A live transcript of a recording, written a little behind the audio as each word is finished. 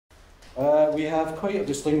We have quite a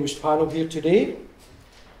distinguished panel here today.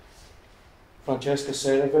 Francesca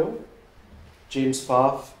Seravalle, James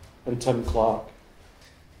Pfaff and Tim Clark.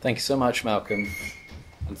 Thank you so much, Malcolm,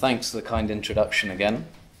 and thanks for the kind introduction again,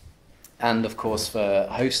 and of course for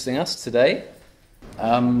hosting us today.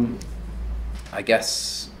 I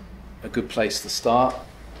guess a good place to start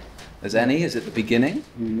as any is at the beginning.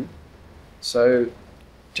 Mm-hmm. So,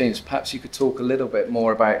 James, perhaps you could talk a little bit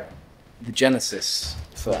more about the genesis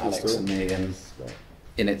for Alex and Me and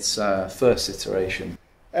in its first iteration.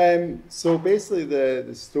 So basically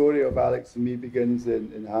the story of Alex and Me begins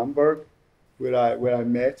in Hamburg, where I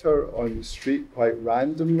met her on the street quite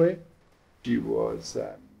randomly. She was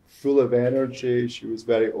full of energy, she was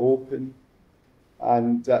very open,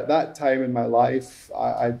 and at that time in my life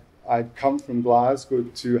I'd come from Glasgow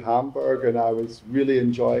to Hamburg, and I was really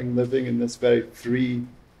enjoying living in this very free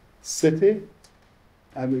city,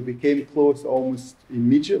 and we became close almost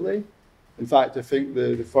immediately. In fact, I think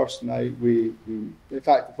the first night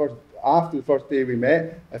after the first day we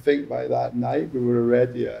met, I think by that night we were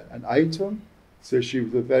already an item. So she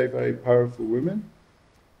was a very, very powerful woman.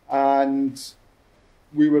 And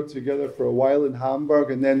we were together for a while in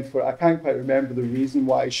Hamburg, and then I can't quite remember the reason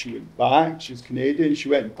why she went back. She's Canadian, she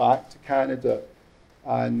went back to Canada.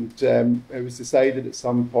 And it was decided at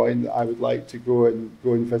some point that I would like to go and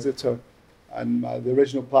visit her. And the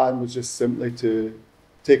original plan was just simply to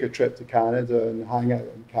take a trip to Canada and hang out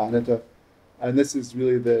in Canada. And this is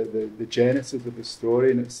really the genesis of the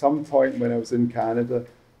story. And at some point when I was in Canada,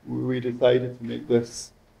 we decided to make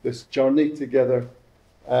this journey together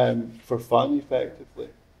for fun, effectively.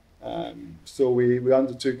 So we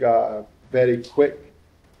undertook a very quick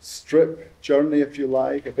strip journey, if you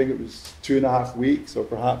like. I think it was 2.5 weeks or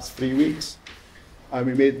perhaps 3 weeks. And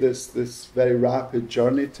we made this very rapid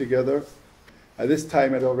journey together. At this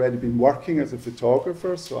time, I'd already been working as a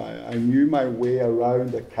photographer, so I knew my way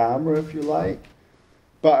around a camera, if you like.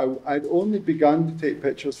 But I'd only begun to take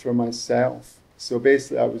pictures for myself. So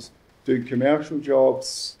basically, I was doing commercial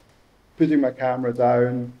jobs, putting my camera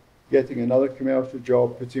down, getting another commercial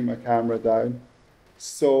job, putting my camera down.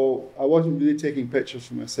 So I wasn't really taking pictures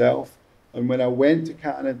for myself. And when I went to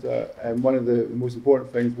Canada, one of the most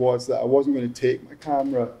important things was that I wasn't going to take my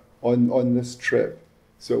camera on this trip.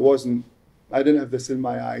 So I didn't have this in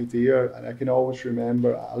my idea, and I can always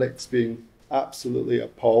remember Alex being absolutely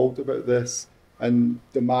appalled about this and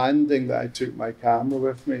demanding that I took my camera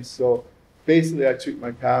with me. So basically I took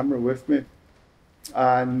my camera with me,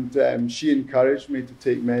 and she encouraged me to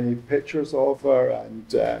take many pictures of her,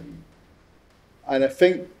 and I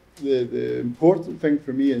think the important thing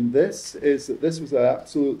for me in this is that this was an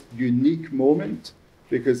absolute unique moment,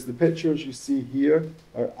 because the pictures you see here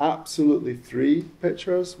are absolutely free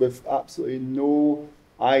pictures with absolutely no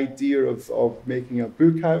idea of making a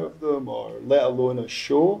book out of them, or let alone a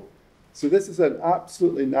show. So this is an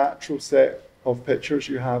absolutely natural set of pictures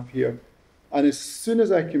you have here. And as soon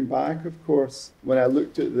as I came back, of course, when I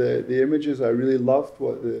looked at the images, I really loved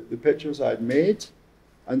what the pictures I'd made.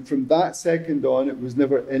 And from that second on, it was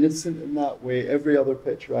never innocent in that way. Every other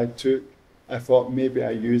picture I took, I thought maybe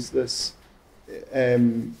I use this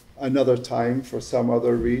another time for some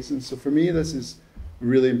other reason. So for me, this is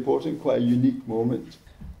really important, quite a unique moment.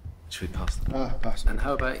 Should we pass them? Pass them. And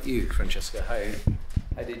how about you, Francesca?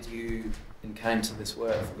 How did you encounter this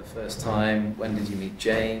work for the first time? When did you meet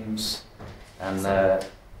James? And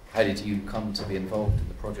how did you come to be involved in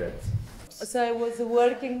the project? So I was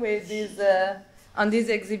working with on this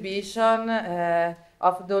exhibition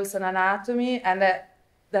of dolls and anatomy, and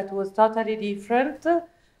that was totally different.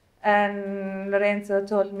 And Lorenzo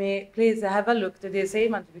told me, please have a look at this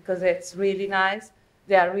image because it's really nice.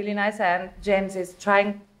 They are really nice, and James is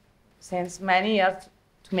trying since many years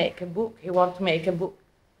to make a book. He wants to make a book.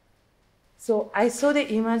 So I saw the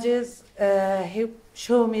images. He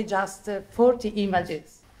showed me just 40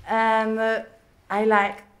 images, and I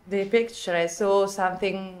liked the picture. I saw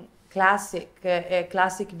something classic,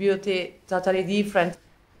 classic beauty, totally different.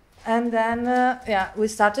 And then, we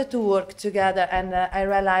started to work together, and I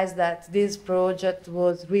realized that this project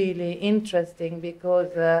was really interesting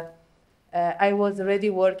because I was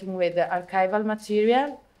already working with the archival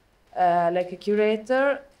material, like a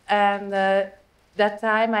curator, and that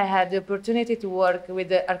time I had the opportunity to work with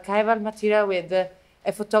the archival material with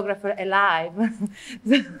a photographer alive.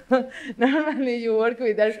 So normally you work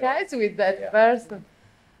with archives with that person.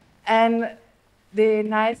 And the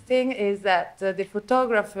nice thing is that the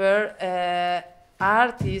photographer,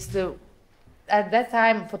 artist, at that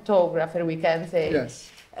time photographer, we can say,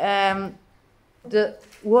 Yes. The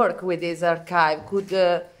work with his archive could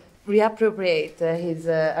reappropriate his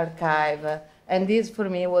archive And this for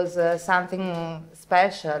me was something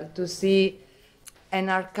special, to see an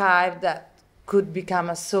archive that could become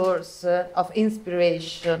a source of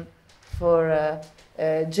inspiration for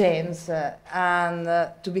James and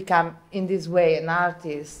to become in this way an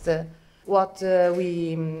artist. What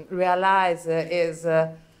we realize is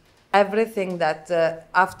everything that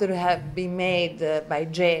after have been made by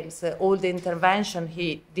James, all the intervention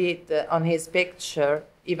he did on his picture,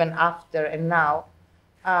 even after and now,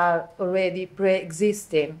 are already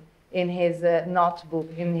pre-existing in his notebook,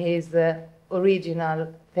 in his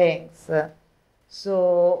original things.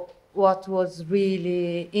 So what was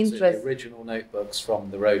really interesting... So the original notebooks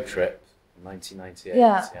from the road trip in 1998,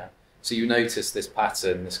 yeah. So you noticed this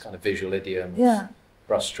pattern, this kind of visual idiom, yeah.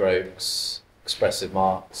 brushstrokes, expressive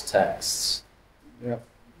marks, texts. Yeah.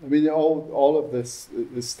 I mean, all of this,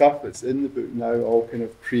 the stuff that's in the book now, all kind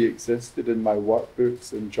of pre-existed in my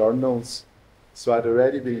workbooks and journals. So I'd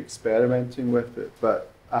already been experimenting with it, but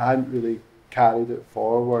I hadn't really carried it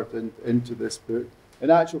forward into this book. In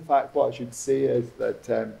actual fact, what I should say is that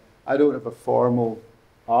I don't have a formal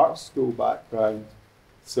art school background.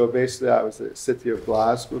 So basically I was at City of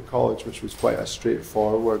Glasgow College, which was quite a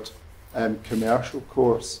straightforward commercial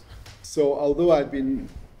course. So although I'd been,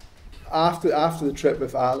 after the trip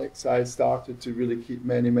with Alex, I started to really keep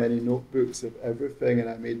many notebooks of everything, and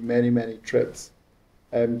I made many trips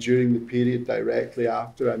during the period directly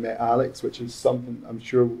after I met Alex, which is something I'm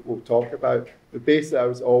sure we'll talk about. But basically I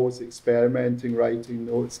was always experimenting, writing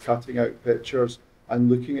notes, cutting out pictures and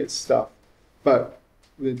looking at stuff. But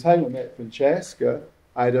the time I met Francesca,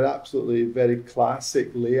 I had an absolutely very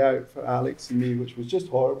classic layout for Alex and me, which was just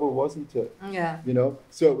horrible, wasn't it? Yeah. You know,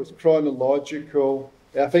 so it was chronological.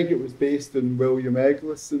 I think it was based on William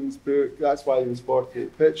Egleson's book. That's why there was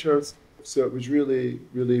 48 pictures. So it was really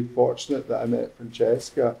fortunate that I met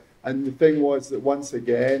Francesca. And the thing was that once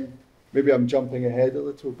again, maybe I'm jumping ahead a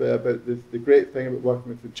little bit, but the great thing about working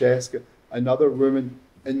with Francesca, another woman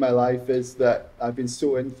in my life, is that I've been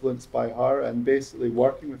so influenced by her, and basically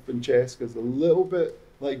working with Francesca is a little bit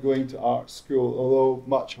like going to art school, although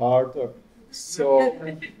much harder. So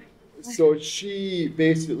she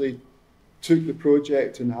basically took the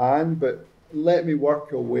project in hand, but let me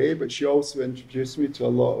work away, but she also introduced me to a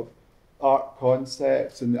lot of art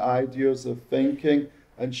concepts and the ideas of thinking,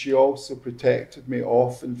 and she also protected me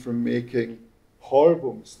often from making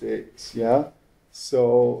horrible mistakes, yeah?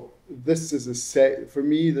 So this is for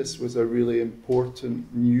me, this was a really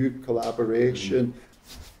important new collaboration.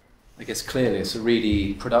 I guess clearly it's a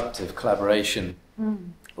really productive collaboration,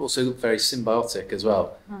 also very symbiotic as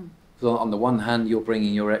well. So on the one hand, you're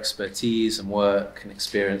bringing your expertise and work and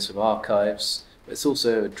experience of archives, but it's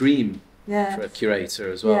also a dream for a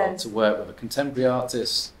curator as well, to work with a contemporary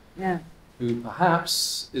artist who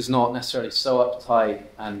perhaps is not necessarily so uptight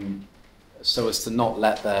and so as to not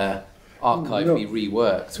let their archive be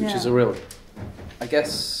reworked, which is a real... I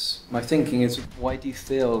guess my thinking is, why do you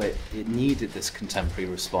feel it needed this contemporary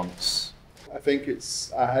response? I think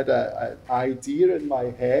I had an idea in my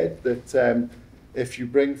head that if you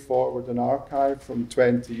bring forward an archive from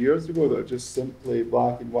 20 years ago that are just simply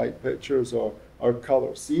black and white pictures or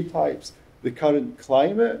colour C-types, the current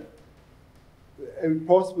climate, it would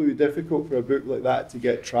possibly be difficult for a book like that to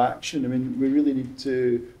get traction. I mean, we really need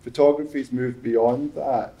photography's moved beyond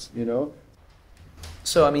that, you know?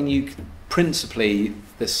 So, I mean, principally,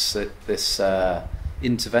 this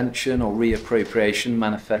intervention or reappropriation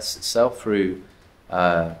manifests itself through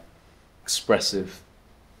expressive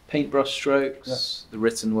paintbrush strokes, the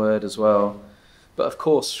written word as well. But of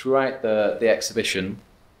course, throughout the exhibition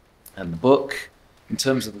and the book, in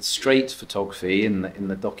terms of the straight photography in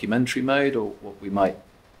the documentary mode, or what we might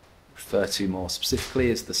refer to more specifically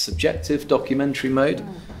as the subjective documentary mode,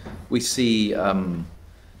 we see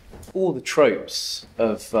all the tropes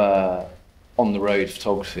of on-the-road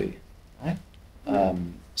photography. Right?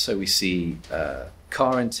 So we see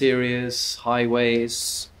car interiors,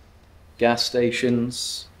 highways, gas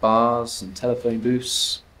stations, bars and telephone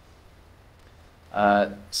booths.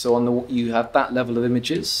 So you have that level of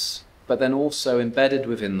images, but then also embedded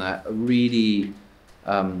within that are really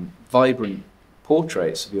vibrant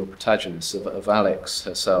portraits of your protagonist, of Alex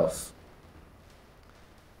herself.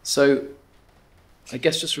 So I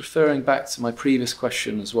guess just referring back to my previous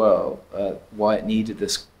question as well, why it needed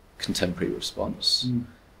this contemporary response.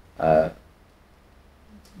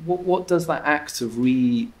 What does that act of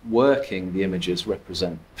reworking the images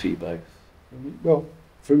represent for you both? Well,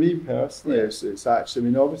 for me personally, it's actually, I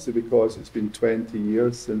mean, obviously because it's been 20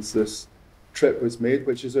 years since this trip was made,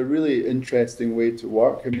 which is a really interesting way to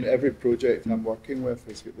work. I mean, every project I'm working with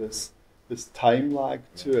has got this time lag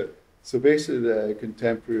to it. So basically the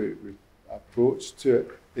contemporary approach to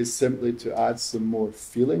it is simply to add some more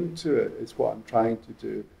feeling to it, is what I'm trying to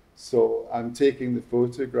do. So I'm taking the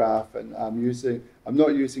photograph and I'm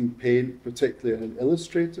not using paint particularly in an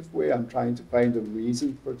illustrative way. I'm trying to find a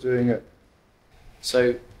reason for doing it.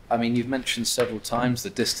 So, I mean, you've mentioned several times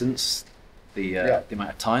the distance, the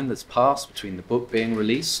amount of time that's passed between the book being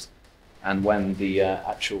released and when the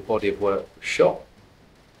actual body of work was shot.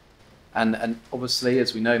 And obviously,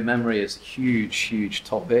 as we know, memory is a huge, huge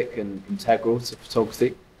topic and integral to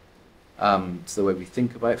photography. To the way we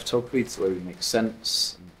think about photography, to the way we make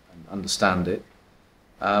sense and understand it.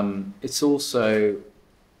 It's also,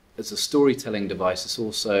 as a storytelling device, it's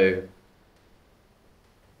also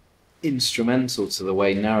instrumental to the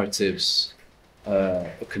way narratives are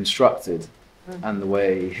constructed and the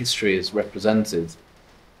way history is represented.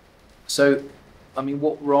 So, I mean,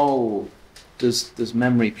 what role does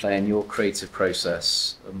memory play in your creative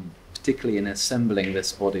process, particularly in assembling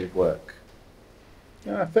this body of work?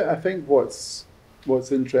 Yeah, I think what's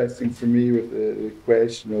interesting for me with the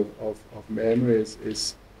question of memory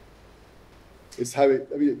is how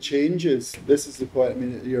it changes. This is the point. I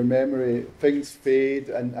mean, your memory, things fade,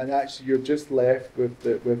 and actually you're just left with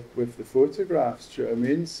the photographs. Do you know what I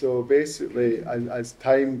mean? So basically, as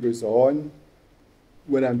time goes on,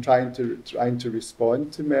 when I'm trying to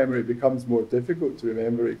respond to memory, it becomes more difficult to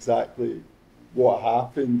remember exactly what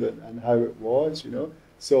happened and how it was. You know,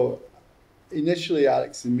 so. Initially,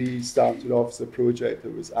 Alex and me started off as a project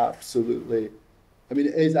that was absolutely, I mean,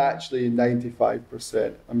 it is actually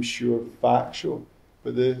 95%, I'm sure, factual.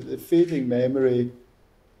 But the fading memory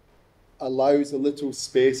allows a little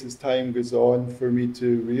space as time goes on for me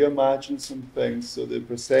to reimagine some things. So the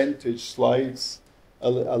percentage slides a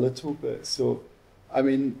little bit. So, I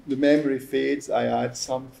mean, the memory fades, I add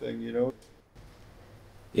something, you know.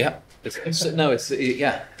 Yeah, it's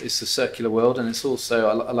a circular world, and it's also,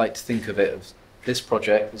 I like to think of it as this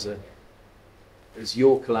project as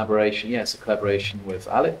your collaboration. Yeah, it's a collaboration with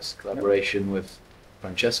Alex, collaboration with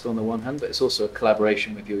Francesca on the one hand, but it's also a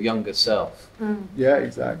collaboration with your younger self. Yeah,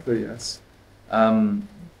 exactly. Yes.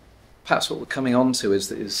 Perhaps what we're coming on to is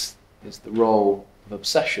the role of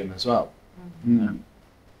obsession as well.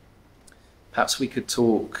 Perhaps we could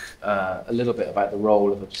talk a little bit about the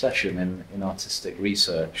role of obsession in artistic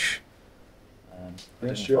research. Sure.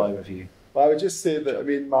 If either of you. Well, I would just say that, I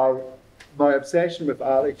mean, my obsession with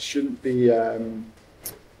Alex shouldn't be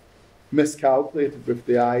miscalculated with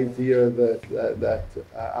the idea that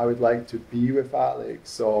I would like to be with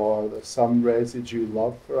Alex or there's some residue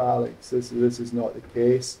love for Alex. This is not the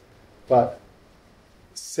case. But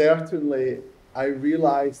certainly, I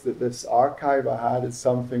realised that this archive I had is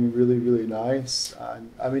something really, really nice. And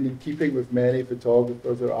I mean, in keeping with many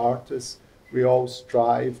photographers or artists, we all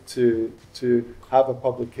strive to have a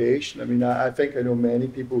publication. I mean, I think I know many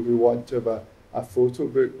people who want to have a photo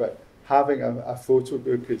book, but having a photo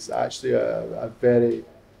book is actually a very,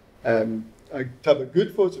 to have a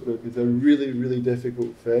good photo book is a really, really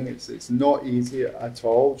difficult thing. It's not easy at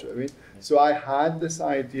all, do you know what I mean? So I had this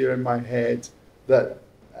idea in my head that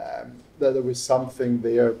there was something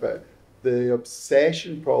there, but the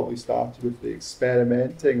obsession probably started with the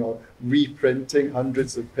experimenting or reprinting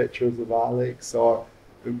hundreds of pictures of Alex or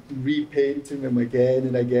repainting them again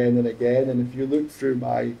and again and again. And if you look through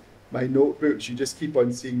my notebooks, you just keep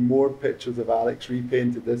on seeing more pictures of Alex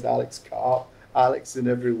repainted, this Alex cut up, Alex in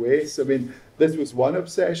every way. So I mean, this was one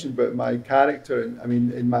obsession, but my character, I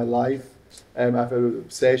mean, in my life, I've had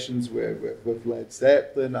obsessions with Led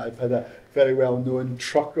Zeppelin. I've had a very well-known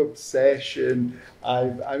truck obsession.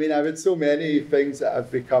 I've had so many things that I've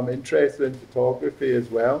become interested in photography as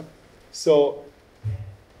well. So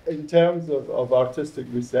in terms of artistic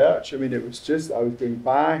research, I mean, it was just, I was going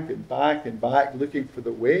back and back and back looking for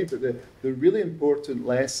the way. But the really important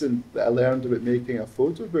lesson that I learned about making a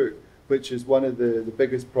photo book, which is one of the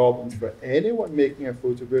biggest problems for anyone making a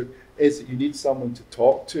photo book, is that you need someone to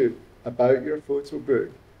talk to about your photo book.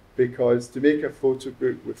 Because to make a photo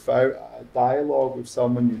book without a dialogue with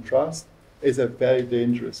someone you trust is a very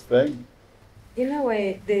dangerous thing. In a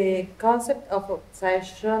way, the concept of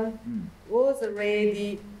obsession was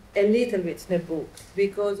already a little bit in the book,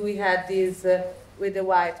 because we had this with the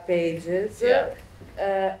white pages,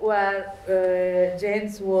 where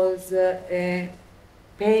James was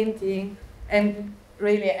painting, and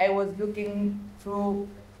really I was looking through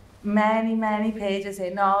many pages,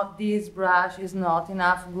 say, no, this brush is not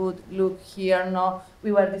enough good, look here, no.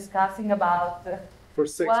 We were discussing about for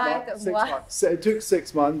 6 months. It took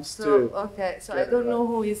 6 months to. Okay, so I don't know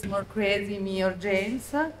who is more crazy, me or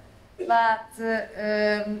James, but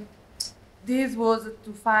this was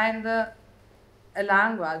to find a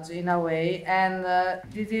language in a way, and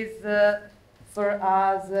this is for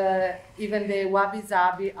us even the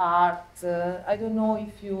wabi-sabi art. I don't know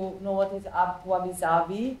if you know what is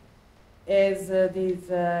wabi-sabi. Is this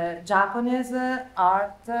Japanese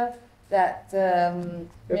art that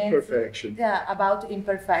imperfection. About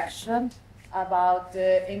imperfection, about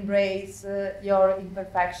embrace your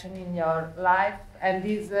imperfection in your life, and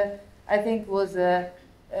this I think was the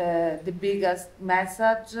biggest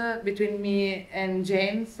message between me and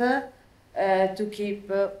James, to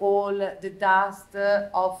keep all the dust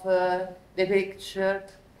of the picture,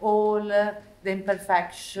 all the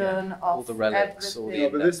imperfection of all the relics,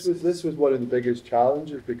 everything. But this was one of the biggest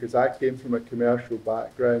challenges, because I came from a commercial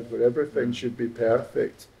background where everything should be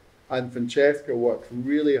perfect, and Francesca worked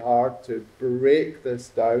really hard to break this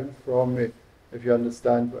down from me. If you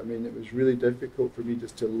understand what I mean, it was really difficult for me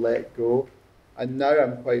just to let go. And now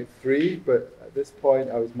I'm quite free, but at this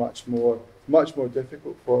point I was much more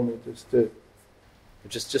difficult for me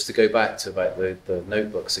Just to go back to about the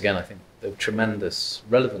notebooks again, I think the tremendous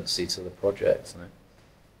relevancy to the project, you know?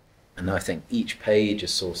 And I think each page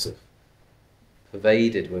is sort of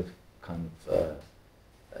pervaded with kind of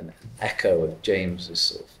an echo of James's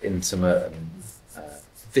sort of intimate and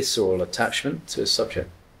visceral attachment to his subject.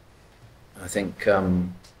 I think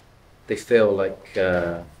they feel like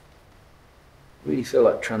really feel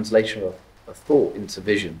like translation of a thought into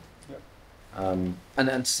vision.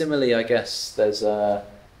 And similarly, I guess there's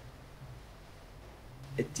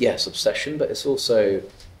yes, obsession, but it's also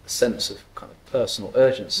a sense of kind of personal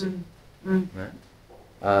urgency, right?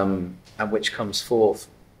 And which comes forth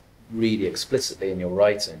really explicitly in your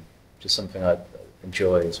writing, which is something I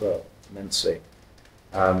enjoy as well immensely.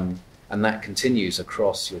 And that continues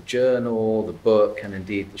across your journal, the book, and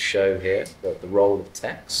indeed the show here, the role of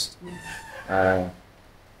text.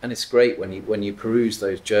 And it's great when you peruse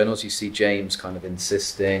those journals, you see James kind of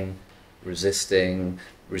insisting, resisting,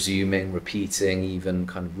 resuming, repeating, even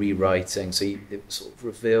kind of rewriting. So it sort of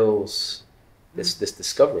reveals this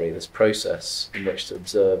discovery, this process in which to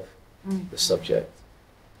observe the subject.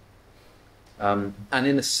 And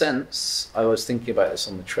in a sense, I was thinking about this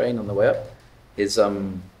on the train on the way up, is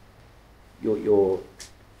your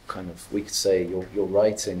kind of, we could say, your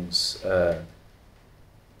writings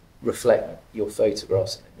reflect your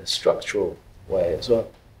photographs in a structural way as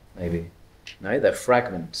well, maybe. No, they're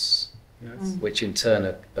fragments, yes, which in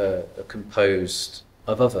turn are composed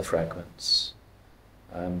of other fragments.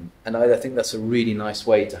 And I think that's a really nice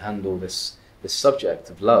way to handle this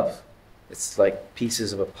subject of love. It's like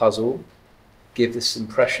pieces of a puzzle give this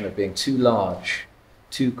impression of being too large,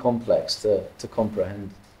 too complex to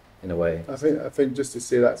comprehend in a way. I think just to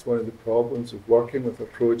say that's one of the problems of working with a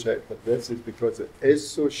project like this, is because it is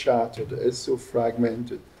so shattered, it is so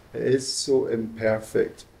fragmented, it is so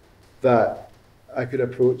imperfect, that I could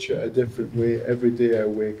approach it a different way every day I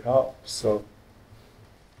wake up. So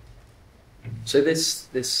this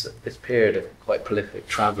period of quite prolific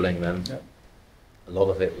travelling then, yeah. A lot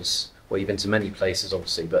of it was, well, you've been to many places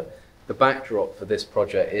obviously, but the backdrop for this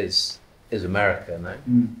project is America, no?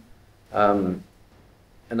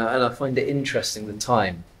 And I find it interesting, the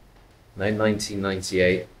time,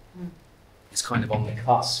 1998, it's kind of on the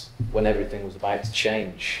cusp when everything was about to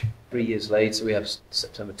change. 3 years later, we have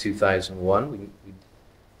September 2001.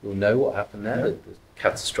 We'll know what happened there, the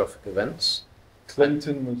catastrophic events.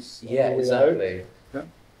 Clinton was exactly. Out.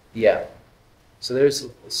 Yeah. So there is a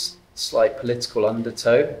slight political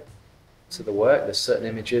undertow to the work. There's certain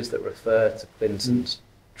images that refer to Clinton's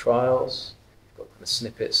trials. Got kind of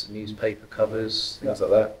snippets of newspaper covers, things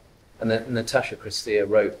like that. And then Natasha Christia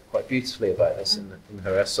wrote quite beautifully about this in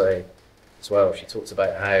her essay as well. She talked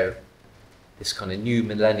about how this kind of new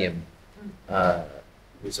millennium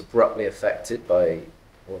was abruptly affected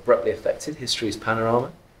history's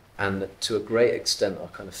panorama, and that to a great extent our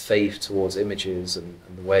kind of faith towards images and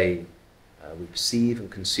the way we perceive and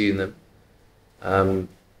consume them.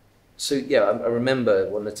 So yeah, I remember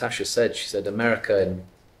what Natasha said. She said America in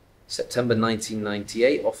September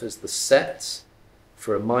 1998 offers the set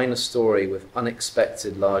for a minor story with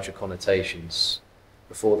unexpected larger connotations,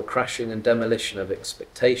 before the crashing and demolition of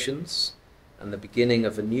expectations and the beginning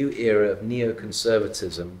of a new era of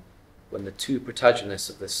neoconservatism, when the two protagonists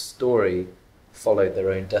of this story followed their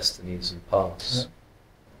own destinies and paths.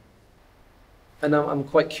 Yeah. And I'm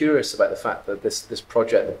quite curious about the fact that this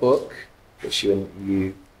project, the book, which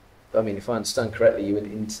you I mean, if I understand correctly, you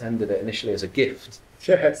intended it initially as a gift.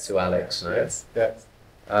 Yes. To Alex, no? Yes, yes.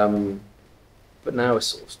 But now it's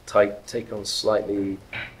sort of taken on a slightly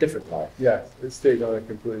different life. Yes, it's taken on a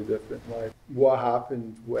completely different life. What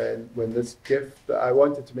happened when this gift, that I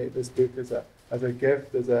wanted to make this book as as a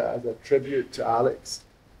gift, as a tribute to Alex.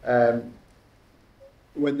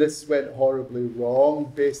 When this went horribly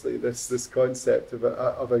wrong, basically this concept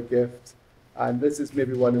of a gift, and this is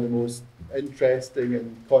maybe one of the most interesting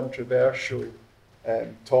and controversial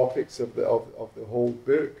topics of the whole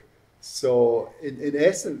book. So in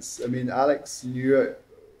essence, I mean, Alex knew it.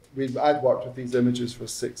 I'd worked with these images for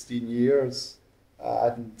 16 years,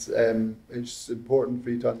 and it's important for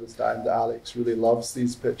you to understand that Alex really loves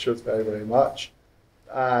these pictures very, very much.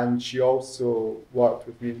 And she also worked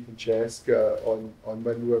with me and Francesca on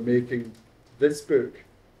when we were making this book.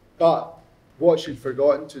 But what she'd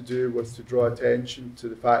forgotten to do was to draw attention to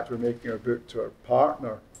the fact we're making our book to her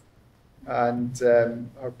partner. And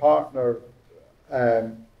her partner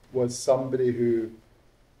was somebody who,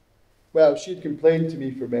 well, she'd complained to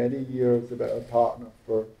me for many years about her partner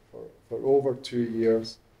for over 2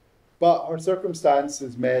 years. But her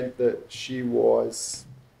circumstances meant that she was,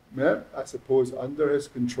 I suppose, under his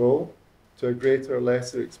control to a greater or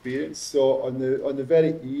lesser experience. So on the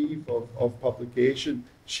very eve of publication,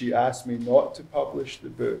 she asked me not to publish the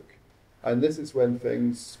book. And this is when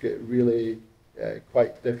things get really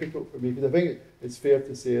quite difficult for me, because I think it's fair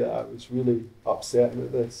to say that I was really upset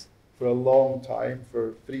with this for a long time,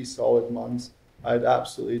 for 3 solid months. I had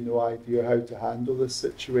absolutely no idea how to handle this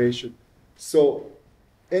situation. So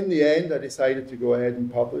in the end, I decided to go ahead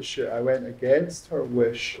and publish it. I went against her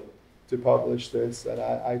wish to publish this, and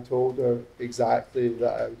I told her exactly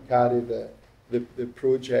that I would carry the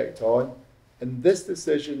project on. And this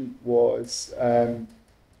decision was,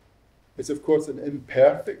 it's of course an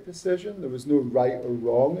imperfect decision. There was no right or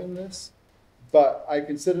wrong in this, but I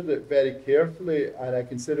considered it very carefully, and I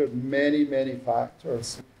considered many, many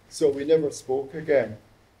factors. So we never spoke again.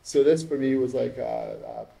 So this for me was like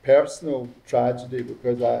a personal tragedy,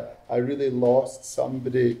 because I really lost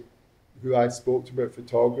somebody who I spoke to about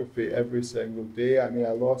photography every single day. I mean,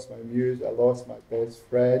 I lost my muse, I lost my best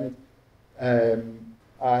friend, and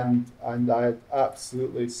I had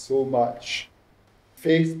absolutely so much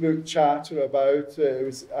Facebook chatter about it. It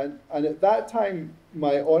was, and at that time,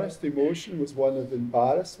 my honest emotion was one of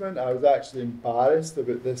embarrassment. I was actually embarrassed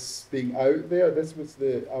about this being out there. This was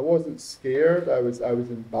I wasn't scared, I was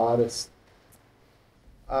embarrassed.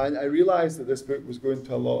 And I realized that this book was going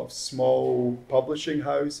to a lot of small publishing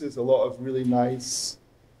houses, a lot of really nice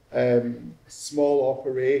small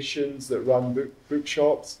operations that run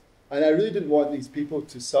bookshops. And I really didn't want these people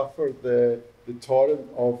to suffer the torrent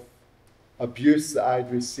of abuse that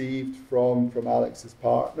I'd received from Alex's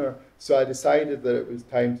partner. So I decided that it was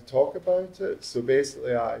time to talk about it. So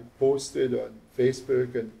basically I posted on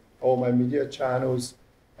Facebook and all my media channels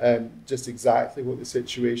just exactly what the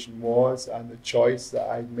situation was and the choice that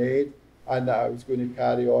I'd made, and that I was going to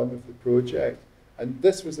carry on with the project. And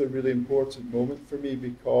this was a really important moment for me,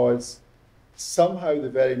 because somehow the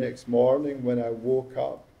very next morning when I woke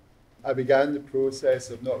up, I began the process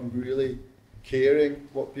of not really caring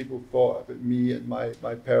what people thought about me and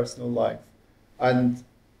my personal life. And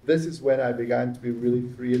this is when I began to be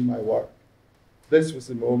really free in my work. This was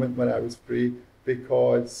the moment when I was free,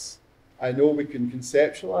 because I know we can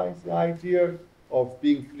conceptualize the idea of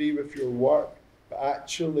being free with your work, but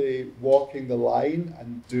actually walking the line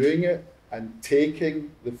and doing it and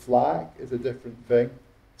taking the flak is a different thing.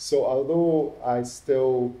 So although I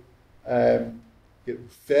still get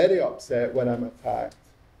very upset when I'm attacked,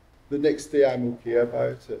 the next day I'm okay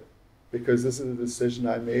about it, because this is a decision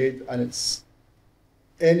I made, and it's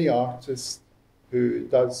any artist who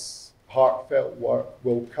does heartfelt work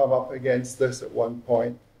will come up against this at one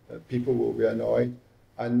point, that people will be annoyed.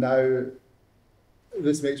 And now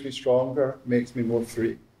this makes me stronger, makes me more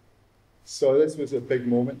free. So this was a big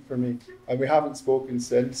moment for me, and we haven't spoken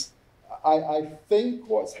since. I think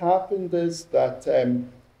what's happened is that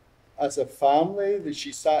as a family, that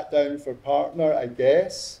she sat down with her partner, I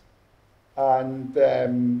guess, and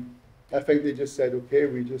I think they just said, okay,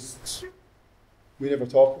 we never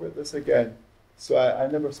talk about this again. So I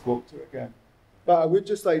never spoke to her again. But I would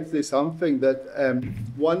just like to say something that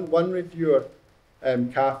one reviewer,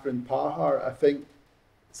 Catherine Pahar, I think,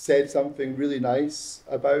 said something really nice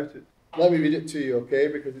about it. Let me read it to you, okay,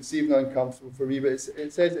 because it's even uncomfortable for me. But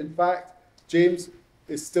it says, in fact, James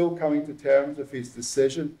is still coming to terms with his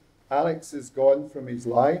decision. Alex is gone from his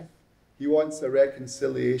life. He wants a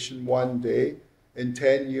reconciliation one day. In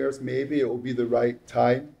 10 years, maybe it will be the right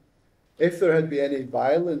time. If there had been any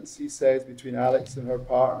violence, he says, between Alex and her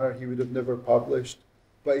partner, he would have never published.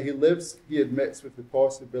 But he lives, he admits, with the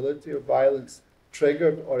possibility of violence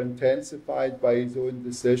triggered or intensified by his own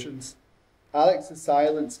decisions. Alex's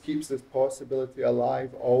silence keeps this possibility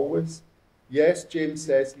alive always. Yes, James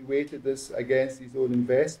says he weighted this against his own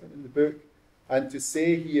investment in the book, And to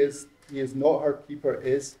say he is not her keeper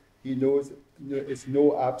he knows it's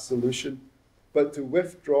no absolution. But to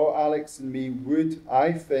withdraw Alex and me would,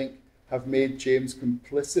 I think, have made James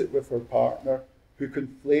complicit with her partner, who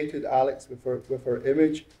conflated Alex with her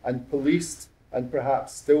image and policed, and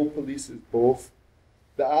perhaps still polices both.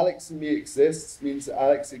 That Alex and me exists means that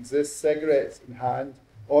Alex exists, cigarettes in hand,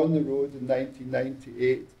 on the road in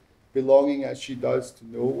 1998, belonging as she does to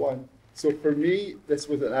no one. So for me, this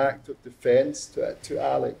was an act of defence to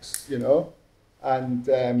Alex, you know, and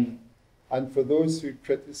for those who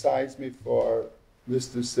criticise me for this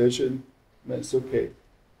decision, it's okay.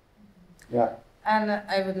 Yeah. And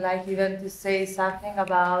I would like even to say something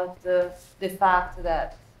about the fact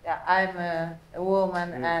that I'm a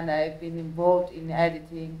woman and I've been involved in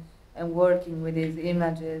editing and working with these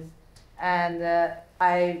images, and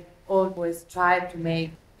I always try to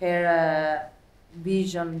make her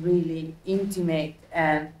vision really intimate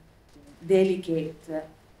and delicate.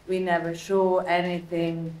 We never show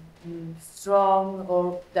anything strong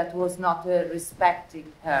or that was not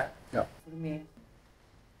respecting her. Yeah. For me.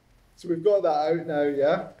 So we've got that out now,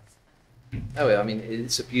 yeah? Oh, yeah, I mean,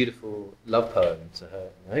 it's a beautiful love poem to her.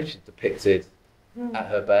 You know? She's depicted at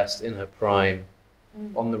her best, in her prime,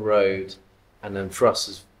 on the road, and then for us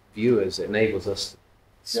as viewers, it enables us to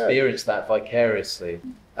experience that vicariously.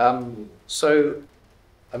 So,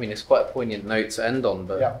 I mean, it's quite a poignant note to end on,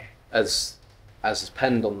 but as is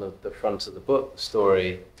penned on the front of the book, the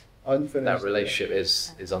story, unfinished, that relationship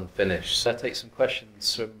is unfinished. So I'll take some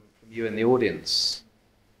questions from you in the audience.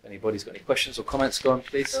 If anybody's got any questions or comments, go on,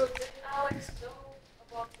 please. So did Alex know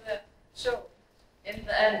about the show in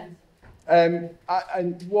the end?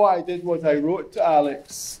 And what I did was I wrote to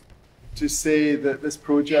Alex to say that this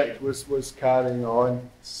project was carrying on.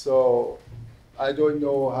 So I don't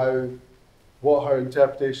know what her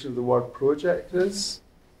interpretation of the word project is,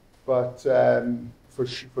 but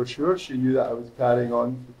for sure she knew that I was carrying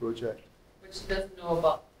on the project. But she doesn't know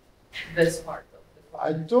about this part of the project.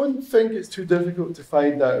 I don't think it's too difficult to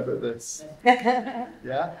find out about this.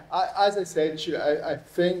 Yeah, as I said to you, I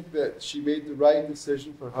think that she made the right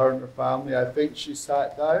decision for her and her family. I think she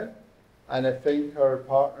sat down, and I think her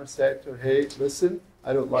partner said to her, "Hey, listen,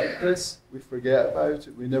 I don't like this. We forget about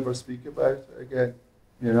it. We never speak about it again."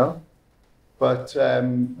 You know. But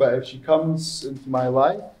if she comes into my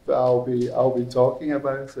life, I'll be talking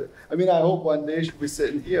about it. I mean, I hope one day she'll be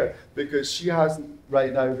sitting here, because she hasn't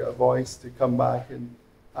right now got a voice to come back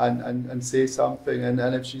and say something. And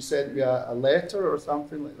if she sent me a letter or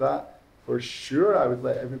something like that, for sure I would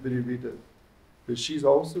let everybody read it, because she's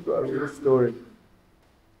also got a real story.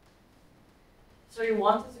 So you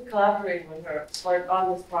wanted to collaborate with her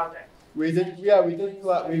on this project? We did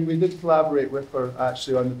collaborate with her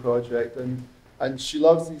actually on the project, and she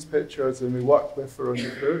loves these pictures, and we worked with her on the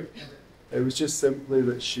book. It was just simply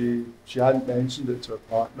that she hadn't mentioned it to her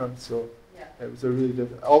partner, so it was a really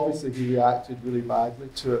difficult. Obviously, he reacted really badly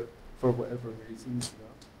to it for whatever reasons.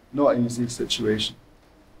 You know. Not an easy situation.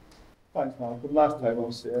 Thanks, Malcolm. Last time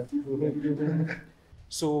I'll say it.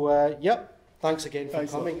 So, yep. Thanks again for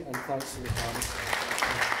coming, and thanks to the panel.